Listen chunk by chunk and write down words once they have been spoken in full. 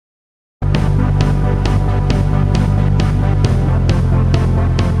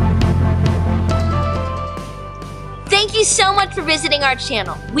you so much for visiting our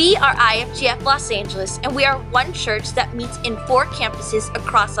channel. We are IFGF Los Angeles, and we are one church that meets in 4 campuses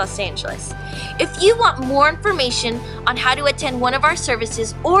across Los Angeles. If you want more information on how to attend one of our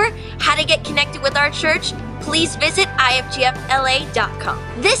services or how to get connected with our church, please visit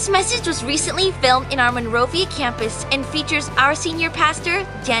ifgfla.com. This message was recently filmed in our Monrovia campus and features our senior pastor,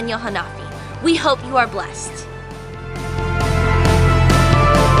 Daniel Hanafi. We hope you are blessed.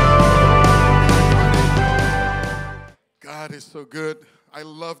 God is so good. I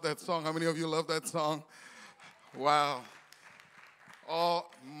love that song. How many of you love that song? Wow.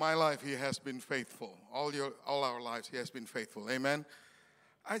 All my life, He has been faithful. All our lives, He has been faithful. Amen.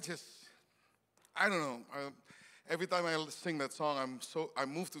 I don't know. Every time I sing that song, I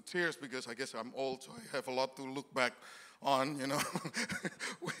move to tears because I guess I'm old, so I have a lot to look back on, you know.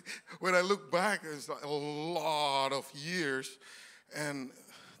 When I look back, it's like a lot of years, and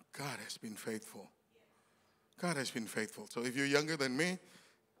God has been faithful. God has been faithful. So if you're younger than me,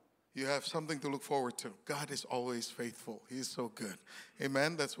 you have something to look forward to. God is always faithful. He is so good.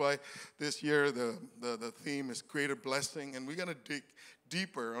 Amen. That's why this year the theme is greater blessing, and we're going to dig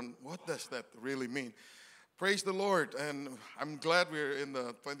deeper on what does that really mean. Praise the Lord. And I'm glad we're in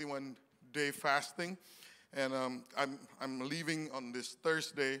the 21-day fasting. And I'm leaving on this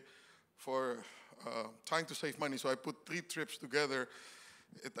Thursday for trying to save money. So I put 3 trips together.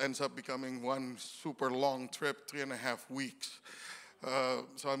 It ends up becoming one super long trip, 3.5 weeks.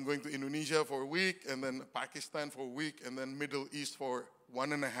 So I'm going to Indonesia for a week, and then Pakistan for a week, and then Middle East for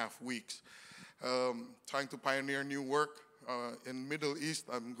 1.5 weeks. Trying to pioneer new work. In Middle East,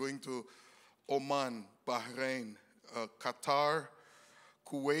 I'm going to Oman, Bahrain, Qatar,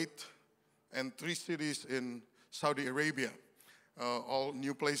 Kuwait, and 3 cities in Saudi Arabia. All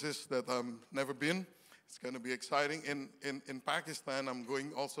new places that I've never been. It's going to be exciting. In Pakistan, I'm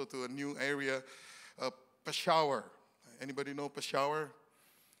going also to a new area, Peshawar. Anybody know Peshawar?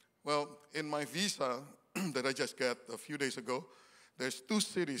 Well, in my visa that I just got a few days ago, there's 2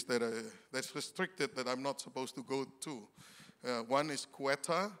 cities that's restricted that I'm not supposed to go to. One is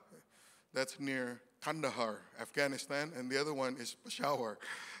Quetta, that's near Kandahar, Afghanistan, and the other one is Peshawar,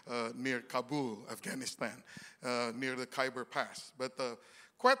 near Kabul, Afghanistan, near the Khyber Pass. But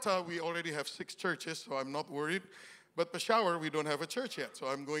Quetta, we already have 6 churches, so I'm not worried. But Peshawar, we don't have a church yet, so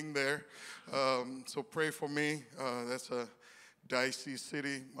I'm going there. So pray for me. That's a dicey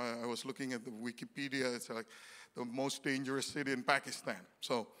city. I was looking at the Wikipedia. It's like the most dangerous city in Pakistan.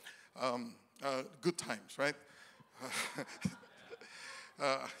 So good times, right?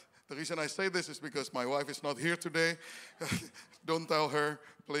 The reason I say this is because my wife is not here today. Don't tell her,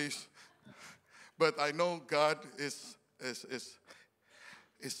 please. But I know God is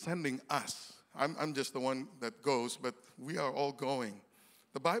sending us. I'm just the one that goes, but we are all going.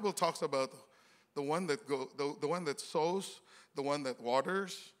 The Bible talks about the one that the one that sows, the one that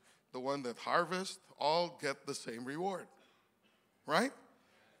waters, the one that harvests, all get the same reward. Right?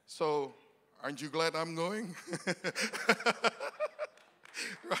 So, aren't you glad I'm going?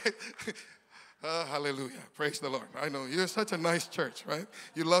 Right? Hallelujah. Praise the Lord. I know you're such a nice church, right?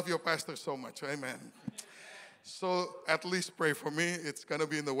 You love your pastor so much. Amen. So at least pray for me. It's going to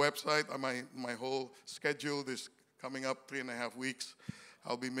be in the website. My whole schedule is coming up 3.5 weeks.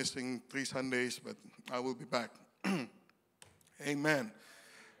 I'll be missing 3 Sundays, but I will be back. Amen.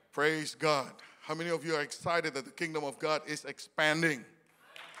 Praise God. How many of you are excited that the kingdom of God is expanding?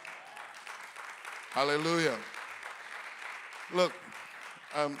 Hallelujah. Look,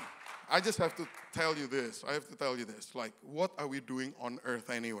 I just have to tell you this. I have to tell you this. Like, what are we doing on earth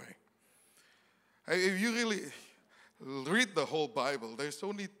anyway? If you really read the whole Bible, there's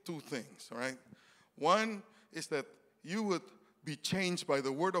only 2 things, right? One is that you would be changed by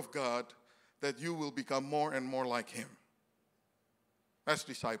the Word of God, that you will become more and more like Him. That's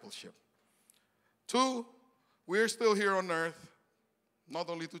discipleship. 2, we're still here on earth, not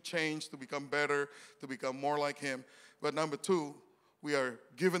only to change, to become better, to become more like Him, but number 2, we are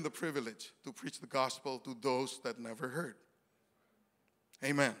given the privilege to preach the gospel to those that never heard.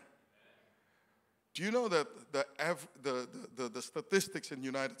 Amen. Do you know that the statistics in the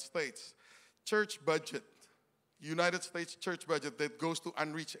United States, United States church budget that goes to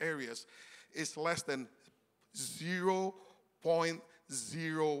unreached areas is less than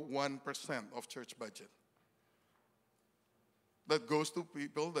 0.01% of church budget. That goes to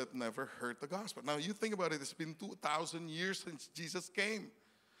people that never heard the gospel. Now you think about it, it's been 2,000 years since Jesus came.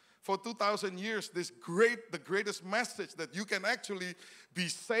 For 2,000 years, the greatest message that you can actually be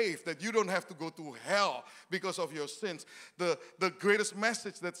saved, that you don't have to go to hell because of your sins. The greatest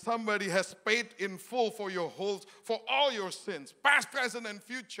message that somebody has paid in full for all your sins, past, present, and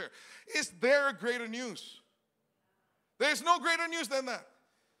future. Is there greater news There's no greater news than that.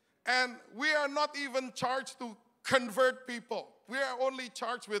 And we are not even charged to convert people. We are only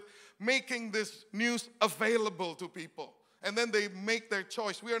charged with making this news available to people. And then they make their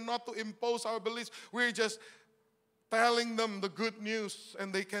choice. We are not to impose our beliefs. We're just telling them the good news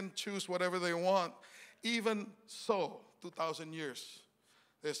and they can choose whatever they want. Even so, 2,000 years,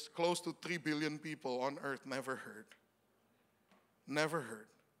 there's close to 3 billion people on earth never heard. Never heard.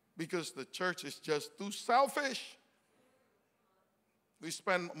 Because the church is just too selfish. We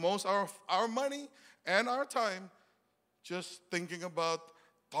spend most of our money and our time just thinking about,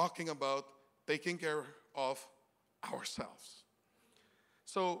 talking about, taking care of ourselves.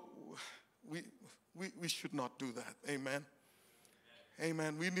 So we should not do that. Amen.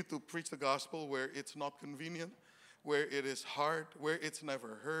 Amen. We need to preach the gospel where it's not convenient, where it is hard, where it's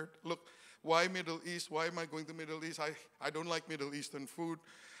never heard. Look, why Middle East? Why am I going to Middle East? I don't like Middle Eastern food.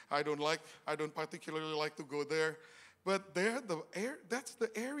 I don't particularly like to go there. But that's the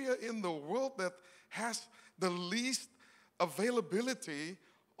area in the world that has the least availability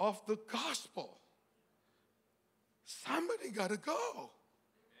of the gospel. Somebody got to go.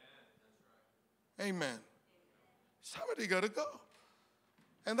 Amen. Somebody got to go.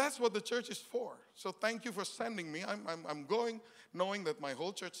 And that's what the church is for. So thank you for sending me. I'm going knowing that my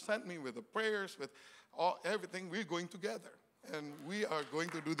whole church sent me with the prayers, with everything. We're going together. And we are going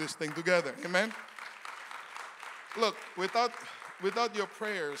to do this thing together. Amen. Look, without your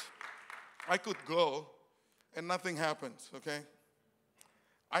prayers, I could go and nothing happens, okay?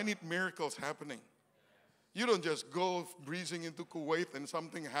 I need miracles happening. You don't just go breezing into Kuwait and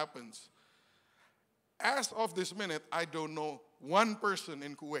something happens. As of this minute, I don't know one person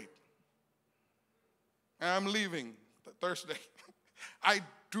in Kuwait. And I'm leaving Thursday. I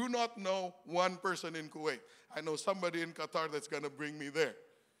do not know one person in Kuwait. I know somebody in Qatar that's going to bring me there.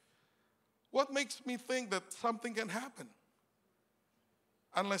 What makes me think that something can happen?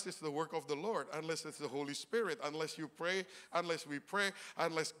 Unless it's the work of the Lord, unless it's the Holy Spirit, unless you pray, unless we pray,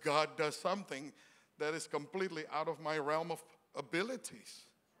 unless God does something that is completely out of my realm of abilities.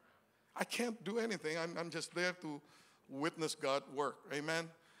 I can't do anything. I'm just there to witness God work. Amen.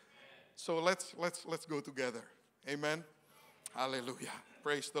 So let's go together. Amen. Hallelujah.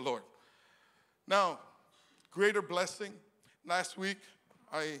 Praise the Lord. Now, greater blessing. Last week,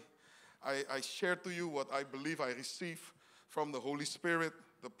 I shared to you what I believe I received from the Holy Spirit,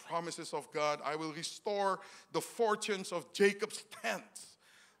 the promises of God. I will restore the fortunes of Jacob's tents.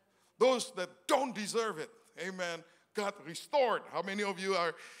 Those that don't deserve it. Amen. God restored. How many of you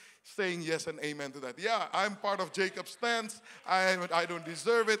are saying yes and amen to that? Yeah, I'm part of Jacob's tents. I don't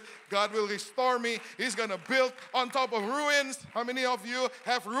deserve it. God will restore me. He's going to build on top of ruins. How many of you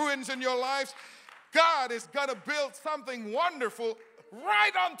have ruins in your lives? God is going to build something wonderful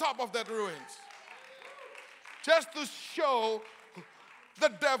right on top of that ruins. Just to show the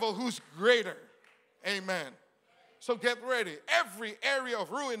devil who's greater. Amen. So get ready. Every area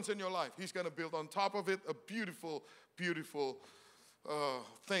of ruins in your life, he's going to build on top of it a beautiful, beautiful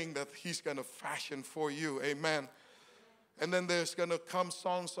thing that he's going to fashion for you. Amen. And then there's going to come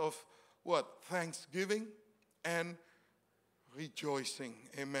songs of what? Thanksgiving and rejoicing.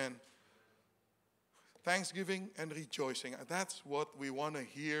 Amen. Thanksgiving and rejoicing. That's what we want to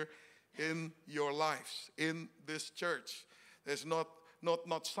hear in your lives, in this church. There's not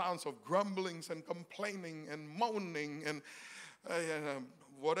sounds of grumblings and complaining and moaning and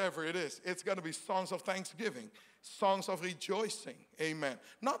whatever it is. It's going to be songs of thanksgiving, songs of rejoicing. Amen.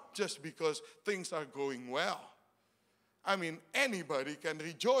 Not just because things are going well. I mean, anybody can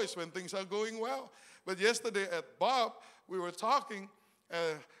rejoice when things are going well. But yesterday at Bob, we were talking.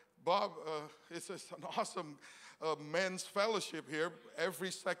 Bob, it's an awesome men's fellowship here. Every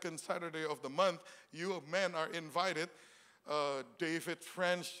second Saturday of the month, you men are invited. David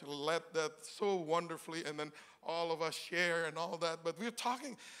French led that so wonderfully, and then all of us share and all that. But we're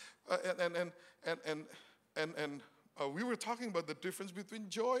talking, we were talking about the difference between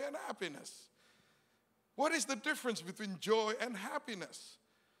joy and happiness. What is the difference between joy and happiness?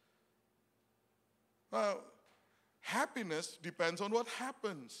 Well, happiness depends on what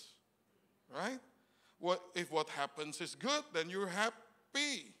happens, right? If what happens is good, then you're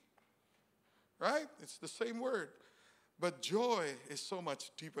happy, right? It's the same word. But joy is so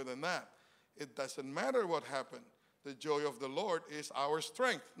much deeper than that. It doesn't matter what happened. The joy of the Lord is our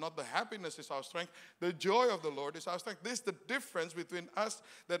strength. Not the happiness is our strength. The joy of the Lord is our strength. This is the difference between us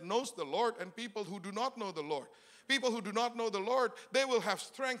that knows the Lord and people who do not know the Lord. People who do not know the Lord, they will have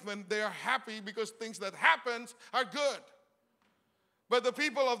strength when they are happy because things that happen are good. But the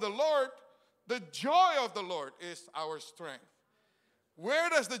people of the Lord, the joy of the Lord is our strength. Where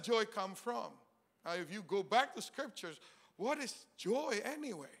does the joy come from? Now, if you go back to scriptures, what is joy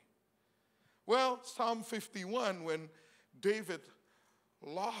anyway? Well, Psalm 51, when David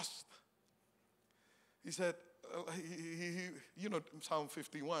lost, he said, Psalm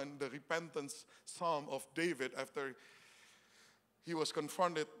 51, the repentance psalm of David after he was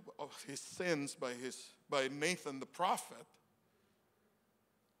confronted of his sins by Nathan the prophet.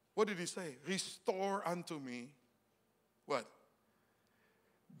 What did he say? Restore unto me, what?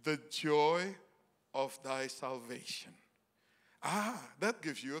 The joy of thy salvation. That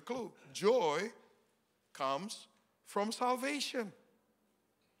gives you a clue. Joy comes from salvation.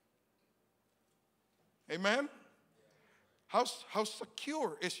 Amen? How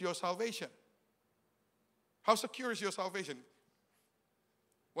secure is your salvation? How secure is your salvation?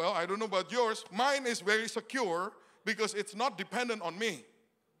 Well, I don't know about yours. Mine is very secure because it's not dependent on me.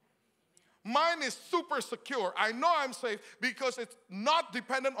 Mine is super secure. I know I'm safe because it's not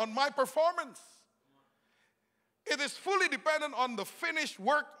dependent on my performance. It is fully dependent on the finished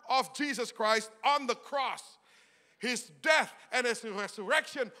work of Jesus Christ on the cross. His death and his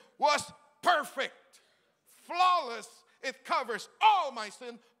resurrection was perfect, flawless. It covers all my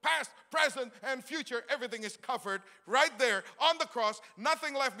sin, past, present, and future. Everything is covered right there on the cross.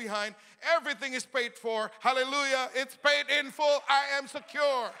 Nothing left behind. Everything is paid for. Hallelujah. It's paid in full. I am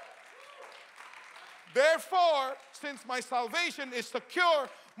secure. Therefore, since my salvation is secure,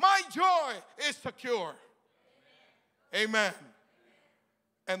 my joy is secure. Amen.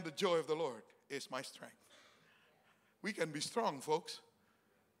 And the joy of the Lord is my strength. We can be strong, folks.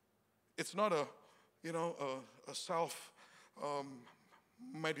 It's not a self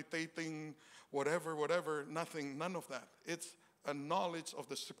meditating whatever, nothing, none of that. It's a knowledge of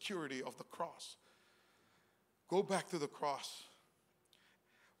the security of the cross. Go back to the cross.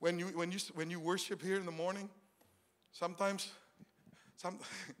 When you worship here in the morning, sometimes some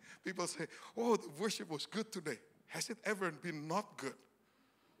people say, "Oh, the worship was good today." Has it ever been not good?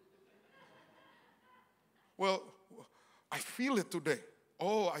 Well, I feel it today.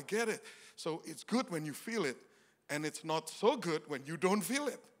 Oh, I get it. So it's good when you feel it, and it's not so good when you don't feel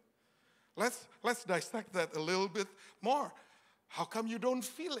it. Let's dissect that a little bit more. How come you don't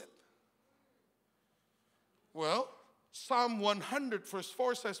feel it? Well, Psalm 100 verse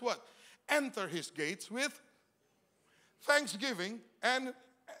 4 says what? Enter his gates with thanksgiving and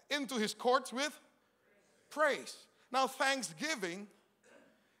into his courts with praise. Now, thanksgiving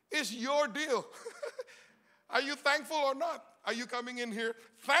is your deal. Are you thankful or not? Are you coming in here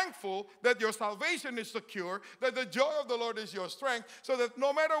thankful that your salvation is secure, that the joy of the Lord is your strength, so that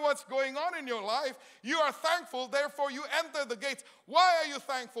no matter what's going on in your life, you are thankful, therefore you enter the gates. Why are you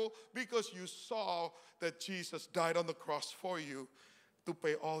thankful? Because you saw that Jesus died on the cross for you to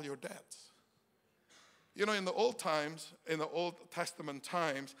pay all your debts. You know, in the old times, in the Old Testament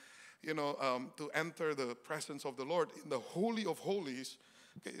times, to enter the presence of the Lord in the Holy of Holies,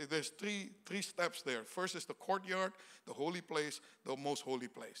 okay, there's three steps there. First is the courtyard, the holy place, the most holy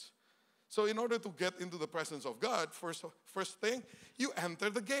place. So in order to get into the presence of God, first thing, you enter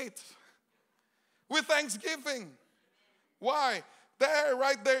the gates with thanksgiving. Why? There,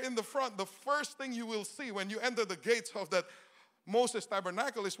 right there in the front, the first thing you will see when you enter the gates of that Moses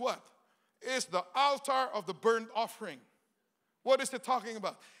tabernacle is what? Is the altar of the burnt offering. What is it talking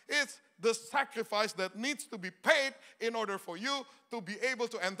about? It's the sacrifice that needs to be paid in order for you to be able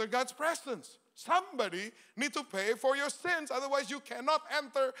to enter God's presence. Somebody needs to pay for your sins. Otherwise, you cannot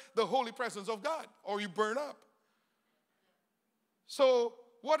enter the holy presence of God or you burn up. So,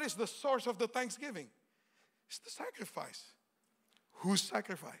 what is the source of the thanksgiving? It's the sacrifice. Whose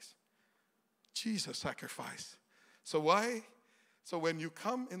sacrifice? Jesus' sacrifice. So why? So when you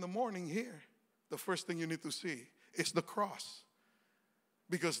come in the morning here, the first thing you need to see is the cross.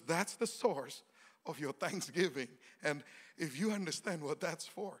 Because that's the source of your thanksgiving. And if you understand what that's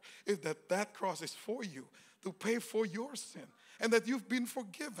for, if that cross is for you, to pay for your sin, and that you've been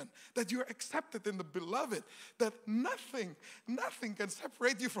forgiven, that you're accepted in the beloved, that nothing can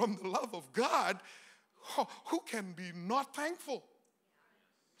separate you from the love of God, who can be not thankful?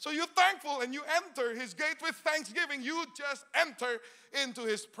 So you're thankful and you enter his gate with thanksgiving. You just enter into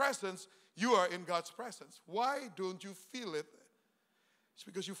his presence. You are in God's presence. Why don't you feel it? It's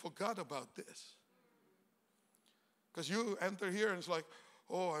because you forgot about this. Because you enter here and it's like,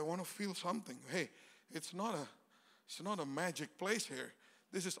 oh, I want to feel something. Hey, it's not a magic place here.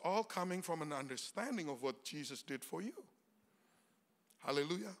 This is all coming from an understanding of what Jesus did for you.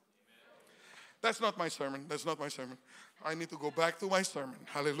 Hallelujah. Amen. That's not my sermon. I need to go back to my sermon.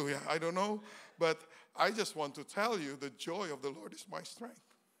 Hallelujah. I don't know, but I just want to tell you the joy of the Lord is my strength.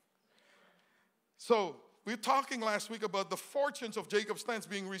 So we're talking last week about the fortunes of Jacob's tents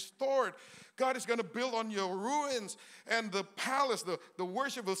being restored. God is going to build on your ruins, and the palace, the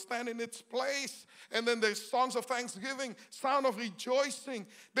worship will stand in its place. And then there's songs of thanksgiving, sound of rejoicing.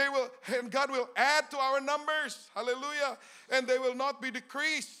 And God will add to our numbers. Hallelujah. And they will not be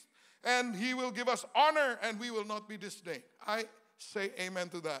decreased. And He will give us honor, and we will not be disdained. I say amen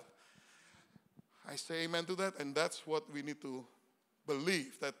to that. I say amen to that, and that's what we need to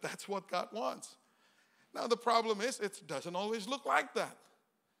believe, that that's what God wants. Now the problem is, it doesn't always look like that.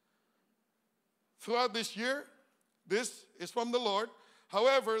 Throughout this year, this is from the Lord.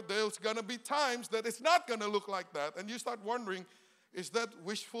 However, there's going to be times that it's not going to look like that, and you start wondering, is that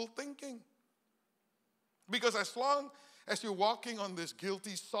wishful thinking? Because as long as you're walking on this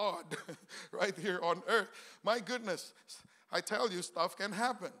guilty sod right here on earth, my goodness, I tell you, stuff can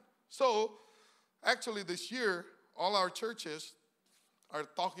happen. So, actually this year, all our churches are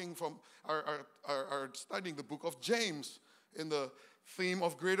studying the book of James in the theme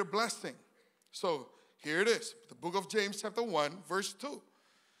of greater blessing. So here it is, the book of James chapter 1, verse 2.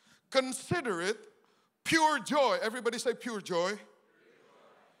 Consider it pure joy. Everybody say pure joy.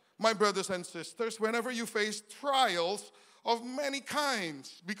 My brothers and sisters, whenever you face trials of many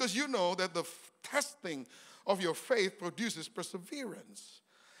kinds, because you know that the testing of your faith produces perseverance.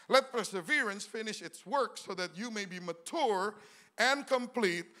 Let perseverance finish its work so that you may be mature and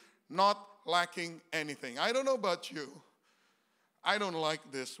complete, not lacking anything. I don't know about you. I don't like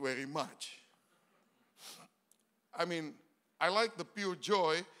this very much. I mean, I like the pure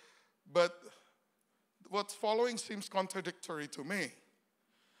joy, but what's following seems contradictory to me.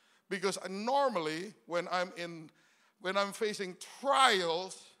 Because normally, when I'm facing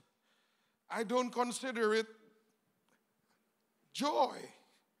trials, I don't consider it joy.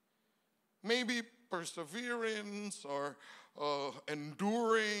 Maybe perseverance or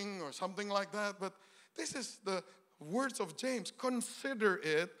enduring or something like that. But this is the words of James. Consider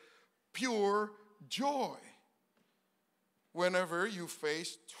it pure joy whenever you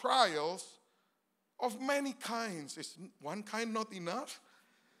face trials of many kinds. Is one kind not enough?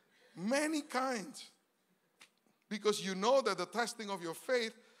 Many kinds. Because you know that the testing of your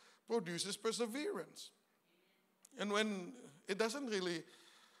faith produces perseverance. And when it doesn't really,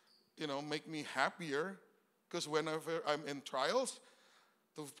 make me happier, because whenever I'm in trials,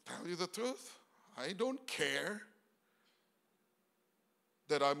 to tell you the truth, I don't care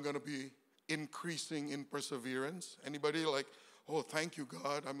that I'm going to be increasing in perseverance. Anybody like, oh, thank you,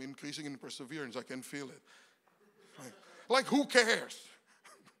 God, I'm increasing in perseverance. I can feel it. Like who cares?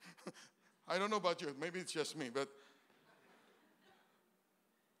 I don't know about you. Maybe it's just me, but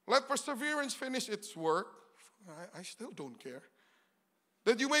let perseverance finish its work. I still don't care.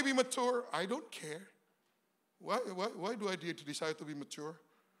 That you may be mature, I don't care. Why do I need to decide to be mature?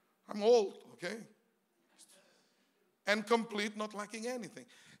 I'm old, okay? And complete, not lacking anything.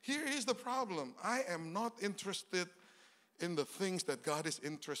 Here is the problem. I am not interested in the things that God is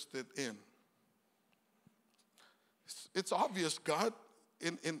interested in. It's obvious God,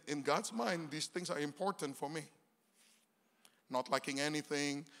 in God's mind, these things are important for me. Not lacking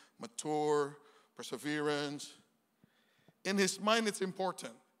anything, mature, perseverance. In His mind, it's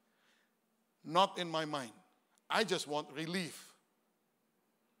important. Not in my mind. I just want relief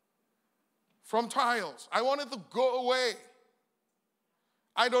from trials. I want it to go away.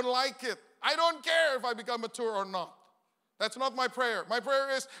 I don't like it. I don't care if I become mature or not. That's not my prayer. My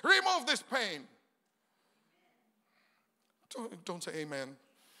prayer is, remove this pain. Don't say amen,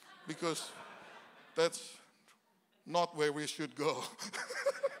 because that's not where we should go.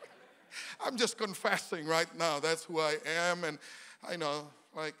 I'm just confessing right now. That's who I am. And I know,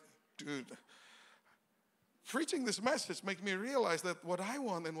 dude, preaching this message makes me realize that what I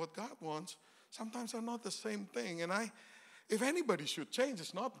want and what God wants sometimes are not the same thing. And if anybody should change,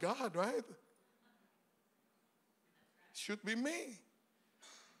 it's not God, right? It should be me.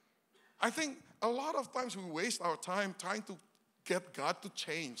 I think a lot of times we waste our time trying to get God to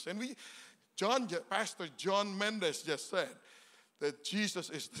change. And Pastor John Mendes just said that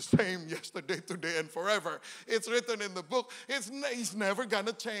Jesus is the same yesterday, today, and forever. It's written in the book. He's never going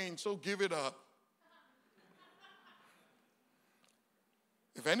to change, so give it up.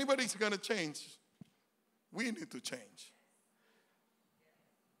 If anybody's going to change, we need to change.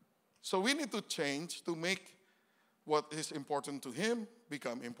 So we need to change to make what is important to Him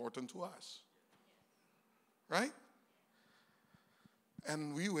become important to us. Right?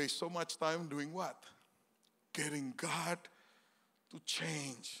 And we waste so much time doing what? Getting God to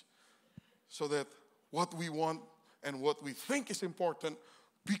change so that what we want and what we think is important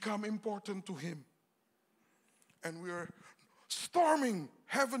become important to Him. And we're storming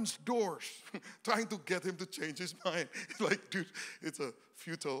heaven's doors trying to get him to change his mind. Like, dude, it's a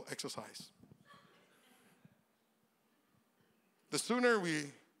futile exercise. The sooner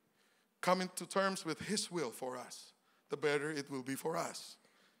we come into terms with his will for us, the better it will be for us.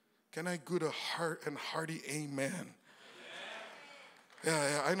 Can I get a heart and hearty amen?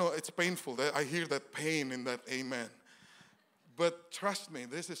 Yeah, I know it's painful. I hear that pain in that amen. But trust me,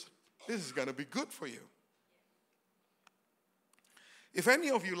 this is going to be good for you. If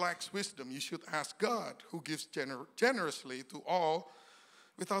any of you lacks wisdom, you should ask God, who gives generously to all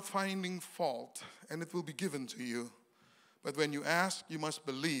without finding fault, and it will be given to you. But when you ask, you must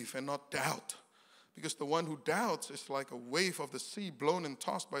believe and not doubt. Because the one who doubts is like a wave of the sea blown and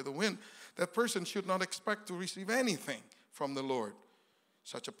tossed by the wind. That person should not expect to receive anything from the Lord.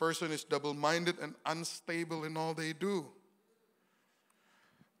 Such a person is double-minded and unstable in all they do.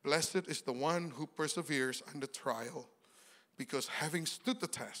 Blessed is the one who perseveres under trial, because having stood the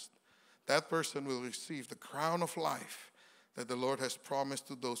test, that person will receive the crown of life that the Lord has promised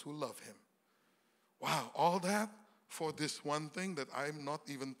to those who love him. Wow, all that for this one thing that I'm not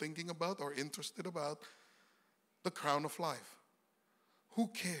even thinking about or interested about, the crown of life. Who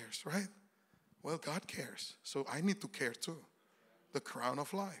cares, right? Well, God cares, so I need to care too. The crown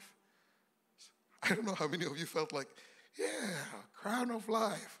of life. I don't know how many of you felt like, yeah, crown of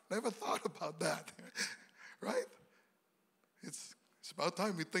life. Never thought about that, right? It's about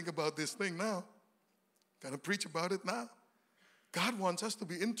time we think about this thing now. Gonna preach about it now. God wants us to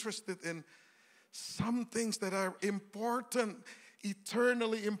be interested in some things that are important,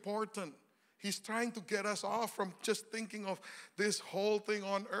 eternally important. He's trying to get us off from just thinking of this whole thing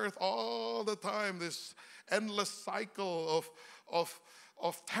on earth all the time, this endless cycle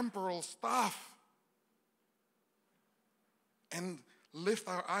of temporal stuff. And lift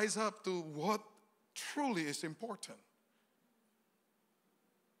our eyes up to what truly is important.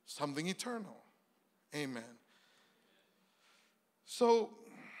 Something eternal. Amen. So,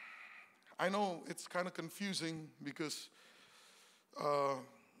 I know it's kind of confusing because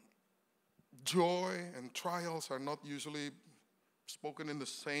joy and trials are not usually spoken in the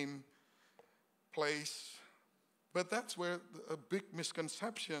same place. But that's where a big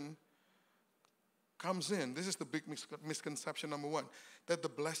misconception comes in. This is the big misconception number one, that the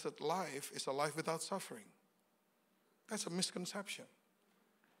blessed life is a life without suffering. That's a misconception.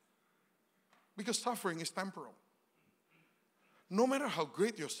 Because suffering is temporal. No matter how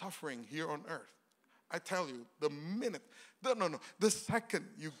great your suffering here on earth, I tell you, the second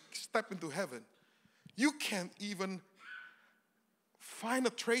you step into heaven, you can't even find a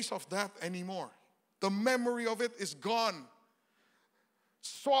trace of that anymore. The memory of it is gone,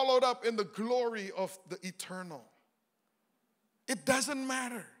 swallowed up in the glory of the eternal. It doesn't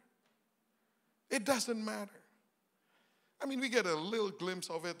matter. It doesn't matter. I mean, we get a little glimpse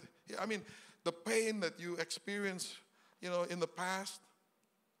of it. I mean, the pain that you experience, in the past.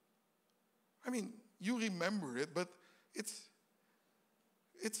 I mean, you remember it, but it's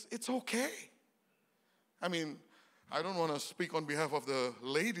okay. I mean, I don't want to speak on behalf of the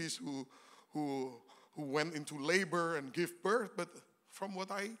ladies who went into labor and give birth, but from what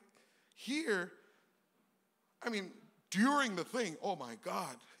I hear, I mean, during the thing, oh my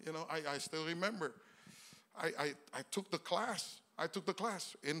God, I still remember. I took the class.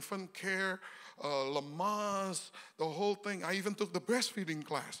 Infant care, Lamaze, the whole thing. I even took the breastfeeding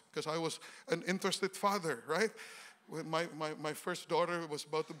class because I was an interested father, right? When my first daughter was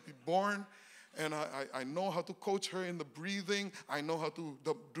about to be born, and I know how to coach her in the breathing. I know how to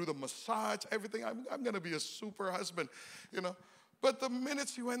do the massage, everything. I'm going to be a super husband, But the minute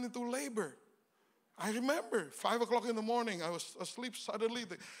she went into labor, I remember 5 o'clock in the morning, I was asleep. Suddenly,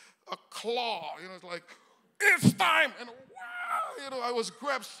 a claw, it's like, it's time. And wow, I was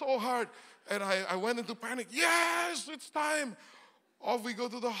grabbed so hard. And I went into panic. Yes, it's time. Off we go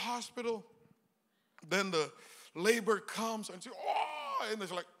to the hospital. Then the labor comes and says, oh, and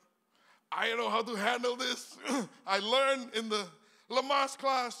it's like, I don't know how to handle this. I learned in the Lamaze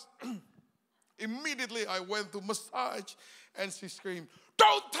class. Immediately I went to massage and she screamed,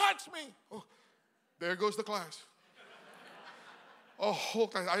 don't touch me. Oh, there goes the class. Oh,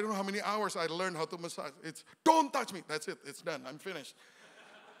 I don't know how many hours I learned how to massage. It's, don't touch me. That's it. It's done. I'm finished.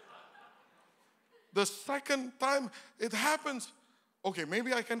 The second time it happens, okay,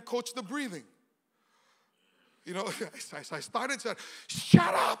 maybe I can coach the breathing. I started saying,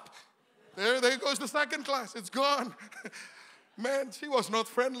 shut up. There goes the second class. It's gone. Man, she was not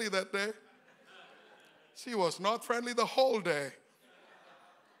friendly that day. She was not friendly the whole day.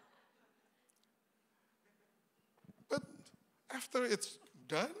 But after it's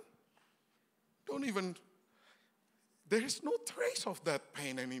done, there is no trace of that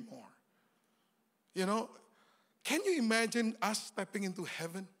pain anymore. You know, can you imagine us stepping into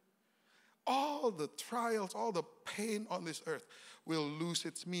heaven? All the trials, all the pain on this earth will lose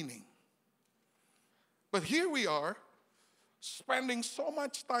its meaning. But here we are, spending so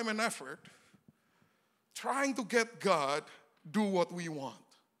much time and effort trying to get God do what we want.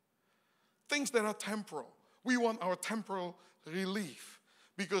 Things that are temporal. We want our temporal relief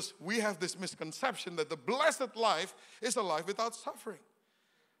because we have this misconception that the blessed life is a life without suffering.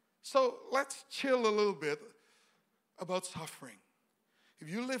 So let's chill a little bit about suffering. If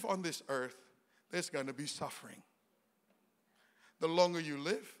you live on this earth, there's going to be suffering. The longer you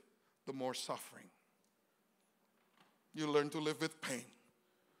live, the more suffering. You learn to live with pain.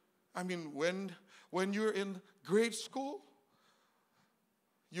 I mean, when you're in grade school,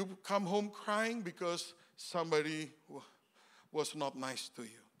 you come home crying because somebody was not nice to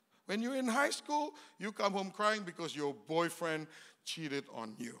you. When you're in high school, you come home crying because your boyfriend cheated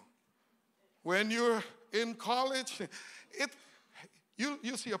on you. When you're in college,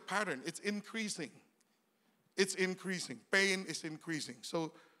 you see a pattern. It's increasing. It's increasing. Pain is increasing.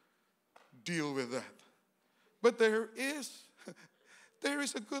 So deal with that. But there is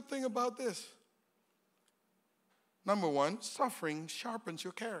a good thing about this. Number one, suffering sharpens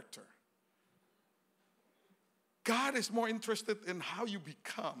your character. God is more interested in how you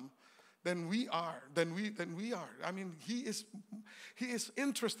become than we are. I mean, He is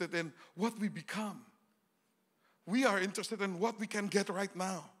interested in what we become. We are interested in what we can get right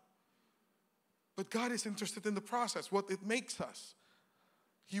now. But God is interested in the process, what it makes us.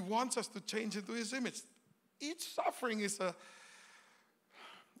 He wants us to change into His image. Each suffering is an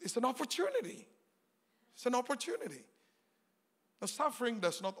opportunity. It's an opportunity. Now, suffering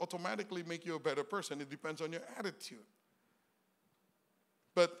does not automatically make you a better person. It depends on your attitude.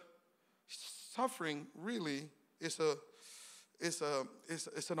 But suffering really is an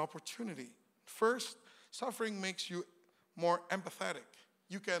opportunity. First, suffering makes you more empathetic.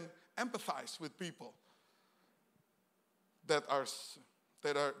 You can empathize with people that are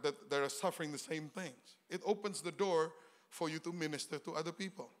suffering the same things. It opens the door for you to minister to other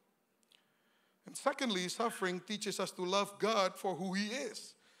people. And secondly, suffering teaches us to love God for who He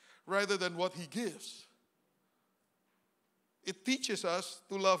is rather than what He gives. It teaches us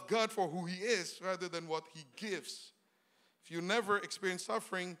to love God for who He is rather than what He gives. If you never experience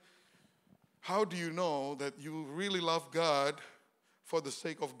suffering, how do you know that you really love God for the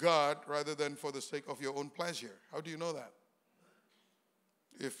sake of God rather than for the sake of your own pleasure? How do you know that?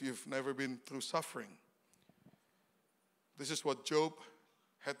 If you've never been through suffering. This is what Job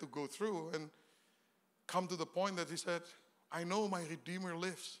had to go through and come to the point that he said, I know my Redeemer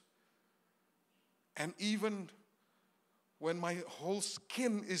lives. And even when my whole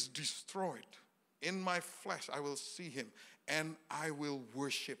skin is destroyed, in my flesh I will see Him and I will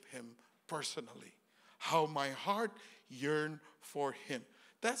worship Him personally. How my heart yearned for Him.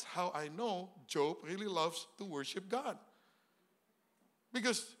 That's how I know Job really loves to worship God.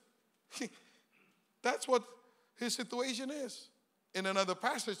 Because that's what his situation is. In another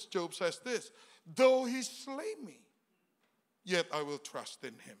passage, Job says this, though He slay me, yet I will trust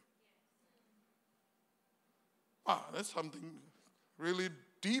in Him. Wow, that's something really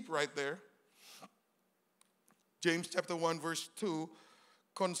deep right there. James chapter 1 verse 2,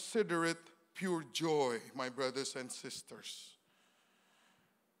 consider it pure joy, my brothers and sisters,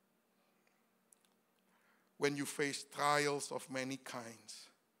 when you face trials of many kinds.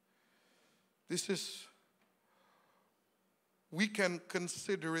 We can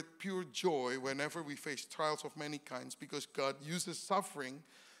consider it pure joy whenever we face trials of many kinds because God uses suffering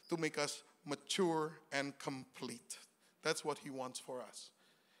to make us mature and complete. That's what He wants for us.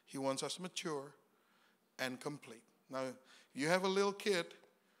 He wants us mature and complete. Now, you have a little kid,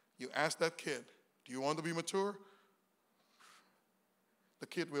 you ask that kid, do you want to be mature? The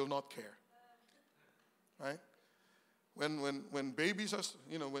kid will not care. Right? When babies are,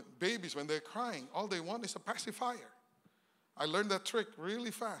 when they're crying, all they want is a pacifier. I learned that trick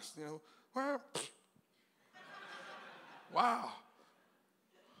really fast, Well, wow.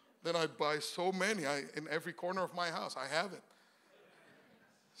 Then I buy so many. In every corner of my house, I have it.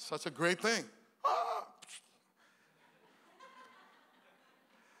 Such a great thing. Ah.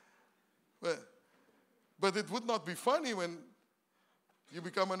 But it would not be funny when you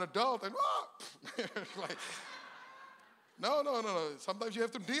become an adult and like, no. Sometimes you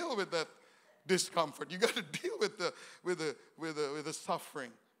have to deal with that discomfort. You got to deal with the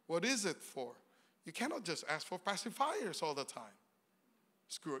suffering. What is it for? You cannot just ask for pacifiers all the time.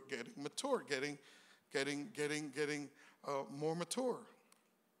 It's getting mature, getting more mature.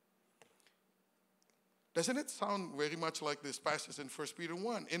 Doesn't it sound very much like this passage in 1 Peter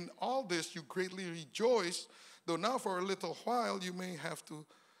 1? In all this you greatly rejoice, though now for a little while you may have to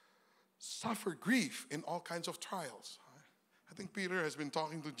suffer grief in all kinds of trials. I think Peter has been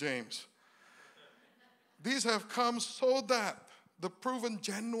talking to James. These have come so that the proven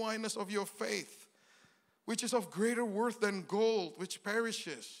genuineness of your faith, which is of greater worth than gold, which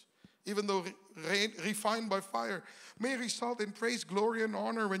perishes, even though refined by fire, may result in praise, glory, and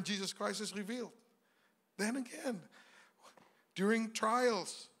honor when Jesus Christ is revealed. Then again, during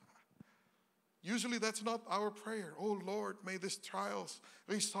trials, usually that's not our prayer. Oh Lord, may these trials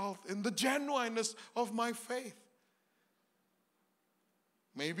result in the genuineness of my faith.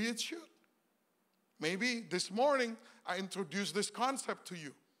 Maybe it should. Maybe this morning I introduced this concept to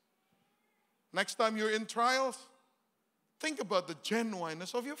you. Next time you're in trials, think about the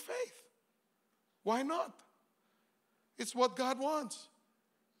genuineness of your faith. Why not? It's what God wants.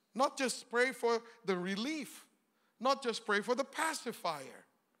 Not just pray for the relief, not just pray for the pacifier,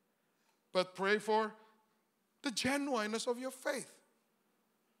 but pray for the genuineness of your faith.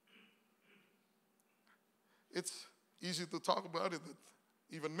 It's easy to talk about it,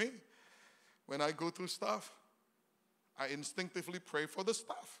 even me. When I go through stuff, I instinctively pray for the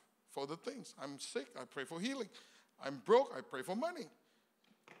stuff, for the things. I'm sick, I pray for healing. I'm broke, I pray for money.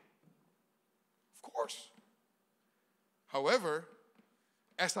 Of course. However,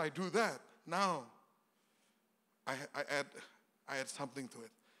 as I do that, now I add something to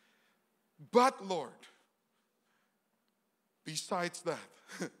it. But Lord, besides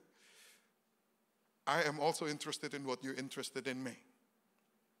that, I am also interested in what you're interested in me.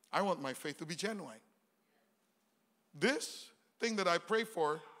 I want my faith to be genuine. This thing that I pray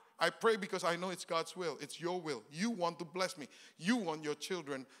for, I pray because I know it's God's will. It's your will. You want to bless me. You want your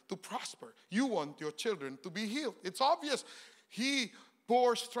children to prosper. You want your children to be healed. It's obvious. He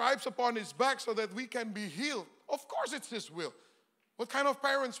bore stripes upon his back so that we can be healed. Of course it's his will. What kind of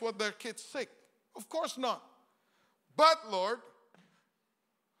parents want their kids sick? Of course not. But Lord,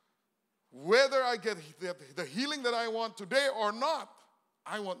 whether I get the healing that I want today or not,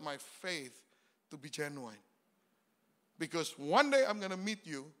 I want my faith to be genuine. Because one day I'm going to meet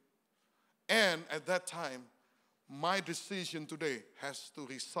you, and at that time, my decision today has to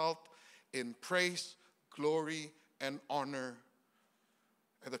result in praise, glory, and honor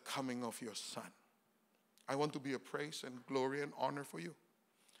at the coming of your Son. I want to be a praise and glory and honor for you.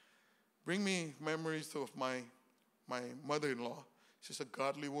 Bring me memories of my mother-in-law. She's a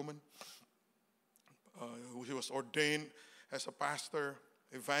godly woman. She was ordained as a pastor,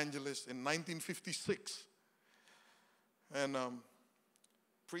 evangelist in 1956. And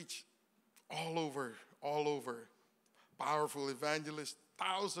preached all over. Powerful evangelist.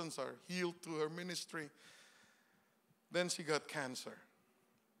 Thousands are healed through her ministry. Then she got cancer.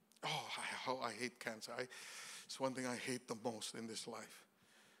 Oh, how I hate cancer. It's one thing I hate the most in this life.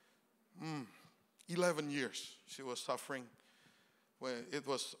 11 years she was suffering. Where it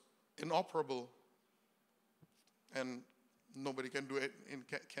was inoperable, and nobody can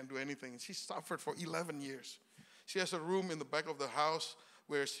do anything. She suffered for 11 years. She has a room in the back of the house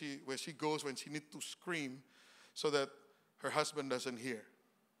where she goes when she needs to scream so that her husband doesn't hear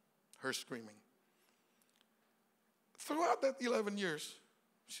her screaming. Throughout that 11 years,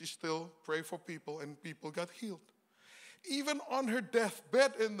 she still prayed for people, and people got healed. Even on her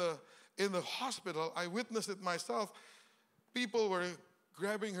deathbed in the hospital, I witnessed it myself. People were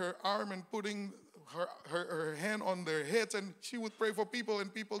grabbing her arm and putting her hand on their heads, and she would pray for people,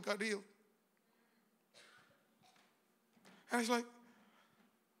 and people got healed. And I was like,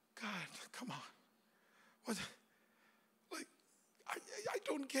 God, come on. What? Like, I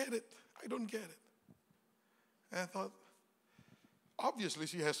don't get it. I don't get it. And I thought, obviously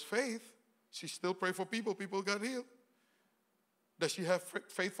she has faith. She still prays for people. People got healed. Does she have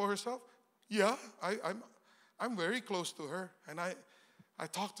faith for herself? Yeah, I'm very close to her. And I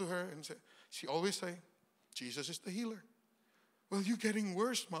talk to her, and she always say, Jesus is the healer. Well, you're getting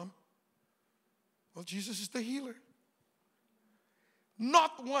worse, Mom. Well, Jesus is the healer.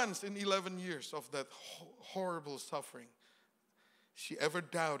 Not once in 11 years of that horrible suffering, she ever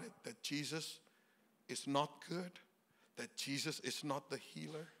doubted that Jesus is not good, that Jesus is not the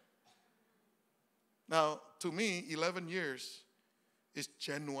healer. Now, to me, 11 years is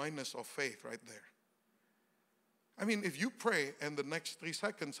genuineness of faith right there. I mean, if you pray and the next 3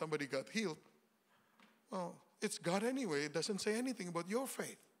 seconds somebody got healed, well, it's God anyway. It doesn't say anything about your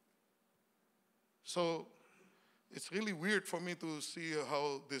faith. So it's really weird for me to see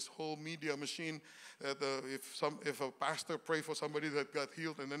how this whole media machine, if a pastor prayed for somebody that got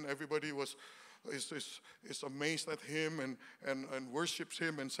healed, and then everybody is amazed at him and worships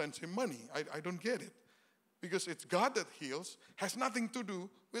him and sends him money. I don't get it. because it's God that heals, has nothing to do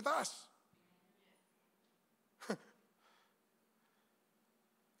with us.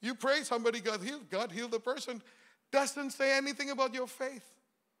 You pray, somebody got healed, God healed the person. Doesn't say anything about your faith.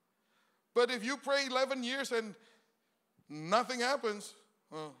 But if you pray 11 years and nothing happens,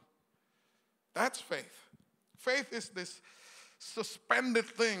 well, that's faith. Faith is this suspended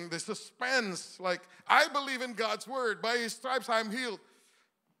thing, the suspense. Like, I believe in God's word. By His stripes I'm healed.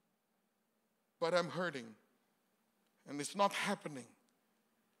 But I'm hurting. And it's not happening.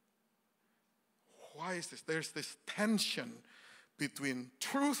 Why is this? There's this tension between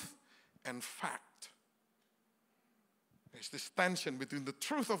truth and fact. There's this tension between the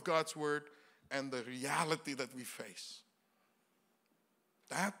truth of God's word and the reality that we face.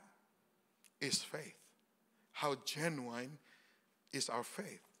 That is faith. How genuine is our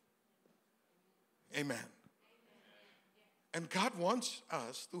faith? Amen. And God wants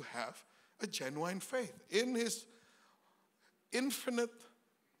us to have a genuine faith. In His infinitely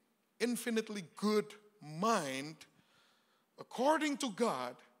good mind, according to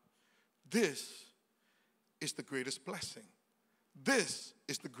God, this is the greatest blessing. This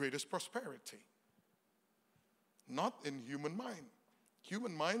is the greatest prosperity. Not in human mind.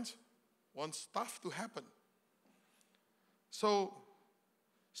 Human minds want stuff to happen. So,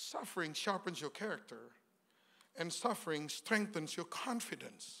 suffering sharpens your character, and suffering strengthens your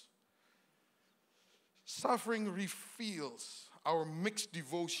confidence. Suffering reveals our mixed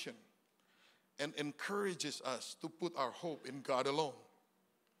devotion and encourages us to put our hope in God alone.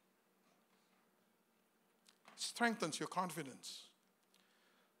 Strengthens your confidence.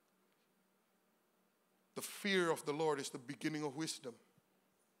 The fear of the Lord is the beginning of wisdom.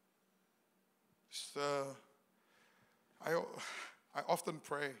 I often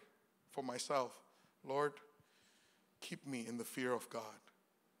pray for myself, Lord, keep me in the fear of God.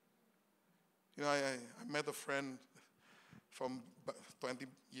 You know, I met a friend from 20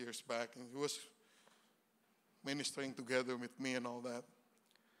 years back, and he was ministering together with me and all that.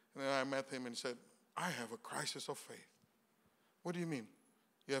 And then I met him and he said, I have a crisis of faith. What do you mean?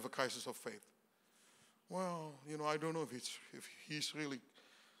 You have a crisis of faith? Well, you know, I don't know if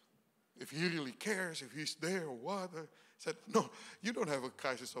he really cares, if he's there or what. I said, no, you don't have a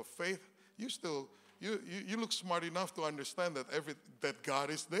crisis of faith. You look smart enough to understand that God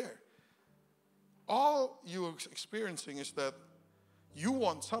is there. All you're experiencing is that you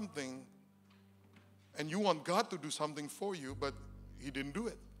want something and you want God to do something for you, but He didn't do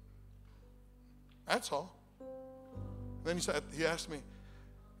it. That's all. Then he asked me,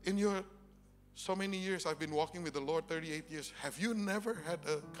 in your so many years I've been walking with the Lord, 38 years, have you never had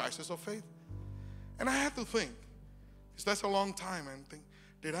a crisis of faith? And I had to think, because that's a long time, and think,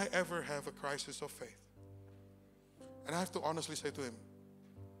 did I ever have a crisis of faith? And I have to honestly say to him,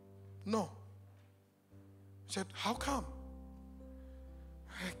 no. He said, how come?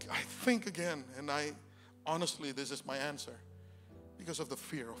 I think again, and honestly, this is my answer. Because of the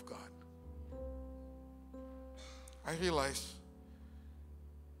fear of God. I realize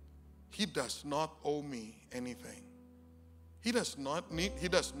He does not owe me anything. He does not need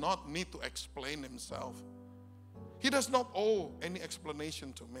to explain Himself. He does not owe any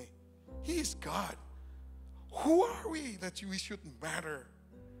explanation to me. He is God. Who are we that we should matter?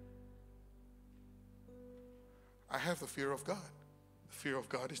 I have the fear of God. The fear of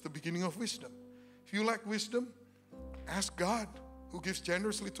God is the beginning of wisdom. If you lack wisdom, ask God, who gives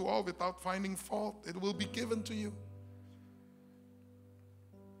generously to all without finding fault. It will be given to you.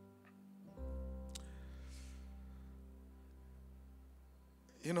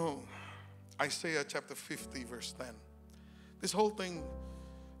 You know, Isaiah chapter 50, verse 10. This whole thing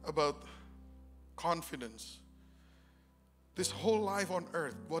about confidence, this whole life on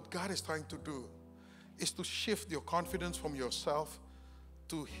earth, what God is trying to do is to shift your confidence from yourself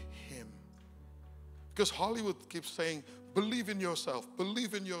to Him. Because Hollywood keeps saying, believe in yourself,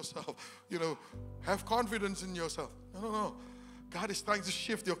 you know, have confidence in yourself. No. God is trying to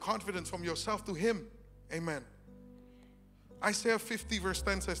shift your confidence from yourself to Him. Amen. Isaiah 50 verse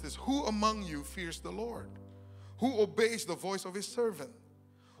 10 says this, who among you fears the Lord? Who obeys the voice of His servant?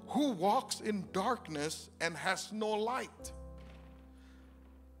 Who walks in darkness and has no light?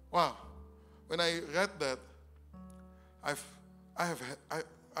 Wow. When I read that, I've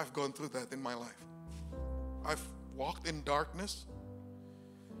gone through that in my life. I've walked in darkness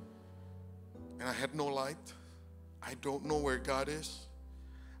and I had no light. I don't know where God is.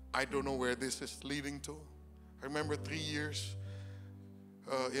 I don't know where this is leading to. I remember 3 years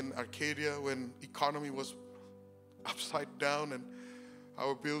in Arcadia when economy was upside down and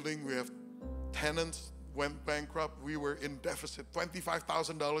our building, we have tenants, went bankrupt. We were in deficit,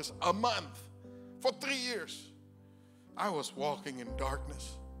 $25,000 a month For 3 years, I was walking in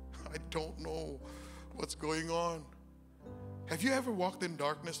darkness. I don't know what's going on. Have you ever walked in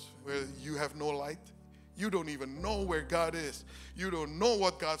darkness where you have no light? You don't even know where God is. You don't know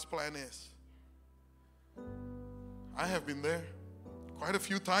what God's plan is. I have been there quite a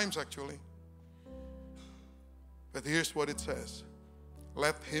few times actually. But here's what it says.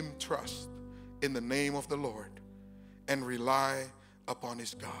 Let him trust in the name of the Lord and rely upon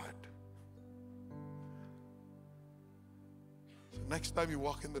his God. So next time you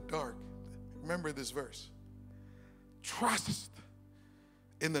walk in the dark, remember this verse. Trust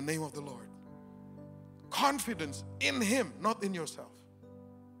in the name of the Lord. Confidence in him, not in yourself.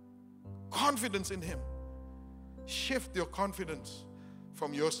 Confidence in him. Shift your confidence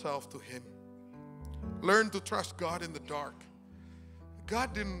from yourself to him. Learn to trust God in the dark.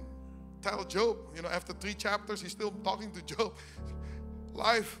 God didn't tell Job, after 3 chapters, he's still talking to Job.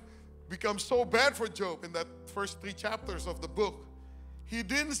 Life becomes so bad for Job in that first 3 chapters of the book. He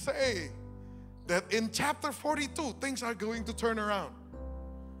didn't say that in chapter 42, things are going to turn around.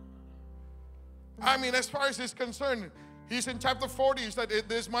 I mean, as far as he's concerned, he's in chapter 40. He said,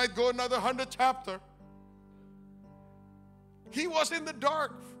 this might go another 100 chapter. He was in the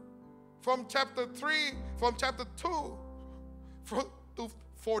dark from chapter 3, from chapter 2 to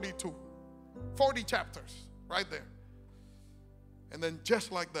 42. 40 chapters right there. And then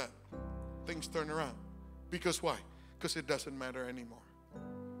just like that, things turn around. Because why? Because it doesn't matter anymore.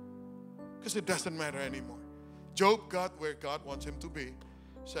 Because it doesn't matter anymore. Job got where God wants him to be.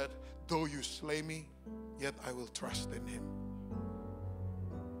 Said, though you slay me, yet I will trust in him.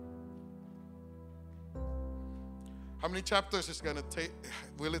 How many chapters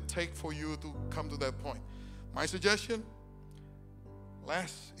will it take for you to come to that point? My suggestion,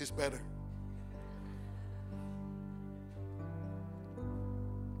 less is better.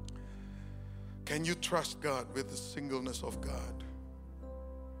 Can you trust God with the singleness of God?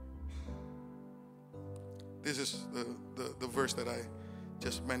 This is the verse that I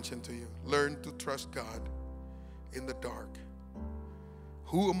just mentioned to you. Learn to trust God in the dark.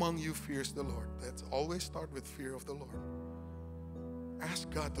 Who among you fears the Lord? Let's always start with fear of the Lord. Ask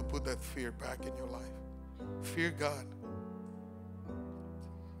God to put that fear back in your life. Fear God.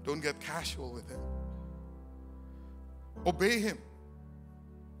 Don't get casual with him. Obey him.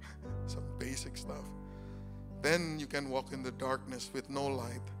 Some basic stuff. Then you can walk in the darkness with no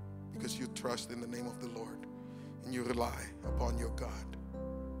light because you trust in the name of the Lord and you rely upon your God.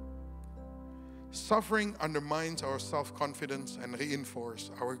 Suffering undermines our self-confidence and reinforces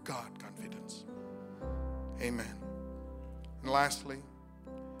our God confidence. Amen. And lastly,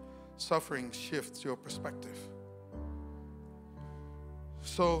 suffering shifts your perspective.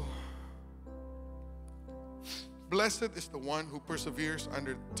 So, blessed is the one who perseveres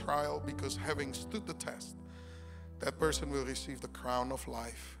under trial, because having stood the test, that person will receive the crown of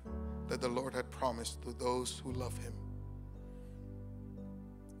life that the Lord had promised to those who love him.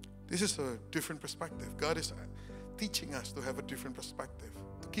 This is a different perspective. God is teaching us to have a different perspective,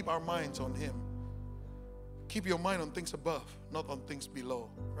 to keep our minds on him. Keep your mind on things above, not on things below,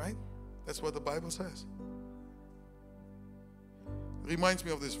 right? That's what the Bible says. It reminds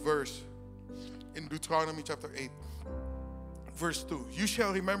me of this verse in Deuteronomy chapter 8, verse 2. You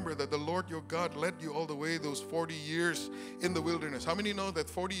shall remember that the Lord your God led you all the way those 40 years in the wilderness. How many know that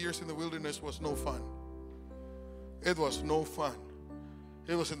 40 years in the wilderness was no fun? It was no fun.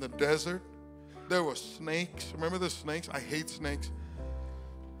 It was in the desert. There were snakes. Remember the snakes? I hate snakes.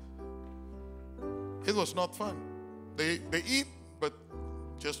 It was not fun. They eat, but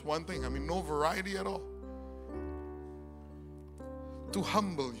just one thing. I mean, no variety at all. To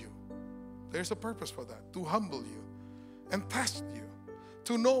humble you. There's a purpose for that. To humble you and test you.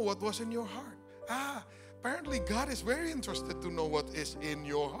 To know what was in your heart. Apparently God is very interested to know what is in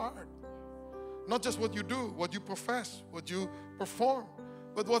your heart. Not just what you do, what you profess, what you perform,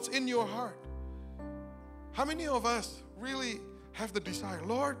 but what's in your heart. How many of us really have the desire,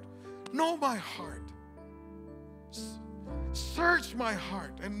 Lord, know my heart. Search my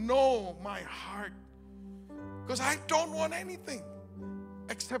heart and know my heart. Because I don't want anything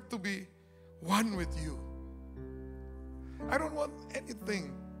except to be one with you. I don't want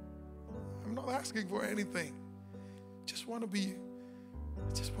anything. I'm not asking for anything. Just want to be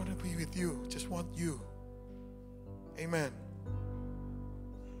with you. Just want you. Amen.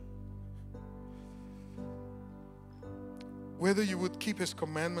 Whether you would keep his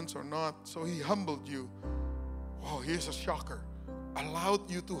commandments or not, so he humbled you. Oh, here's a shocker. Allowed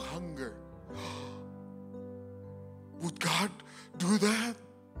you to hunger. Would God do that?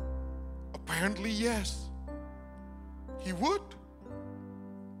 Apparently, yes. He would.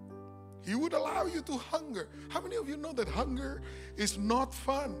 He would allow you to hunger. How many of you know that hunger is not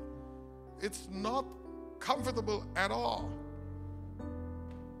fun? It's not comfortable at all.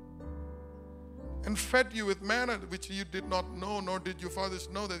 And fed you with manna which you did not know, nor did your fathers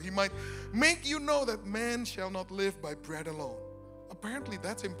know, that he might make you know that man shall not live by bread alone. Apparently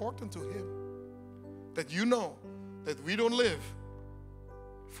that's important to him. That you know that we don't live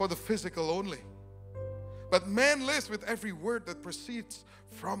for the physical only. But man lives with every word that proceeds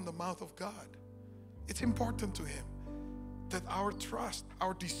from the mouth of God. It's important to him that our trust,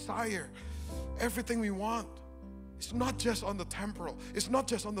 our desire, everything we want, it's not just on the temporal, it's not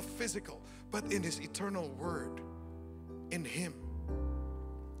just on the physical, but in his eternal word, in him.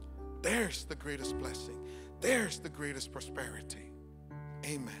 There's the greatest blessing. There's the greatest prosperity.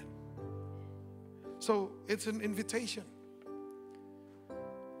 Amen. So it's an invitation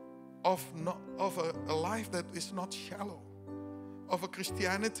of a life that is not shallow, of a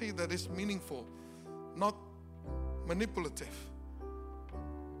Christianity that is meaningful, not manipulative.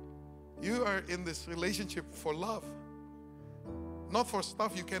 You are in this relationship for love, not for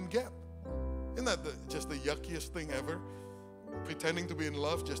stuff you can get. Isn't that just the yuckiest thing ever? Pretending to be in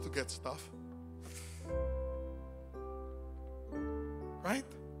love just to get stuff. Right?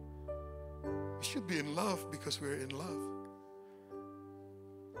 We should be in love because we're in love.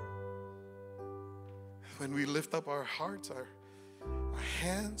 When we lift up our hearts, our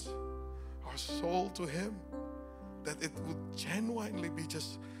hands, our soul to Him, that it would genuinely be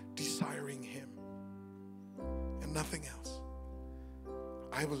just desiring Him and nothing else.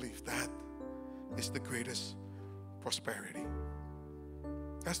 I believe that is the greatest prosperity.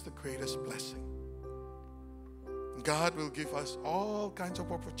 That's the greatest blessing. God will give us all kinds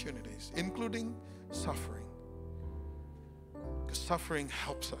of opportunities, including suffering. Because suffering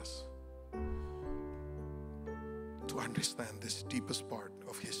helps us to understand this deepest part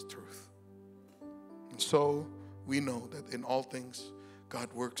of His truth. And so we know that in all things,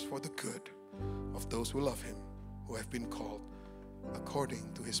 God works for the good of those who love Him, who have been called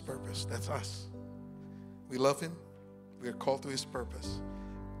according to His purpose. That's us. We love Him. We are called to His purpose.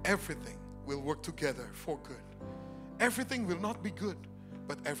 Everything will work together for good. Everything will not be good,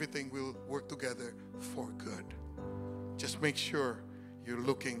 but everything will work together for good. Just make sure you're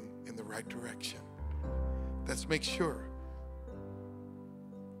looking in the right direction. Let's make sure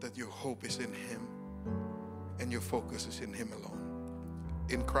that your hope is in Him and your focus is in Him alone.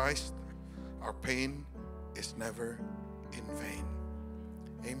 In Christ, our pain is never in vain.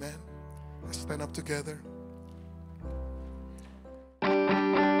 Amen. Let's stand up together.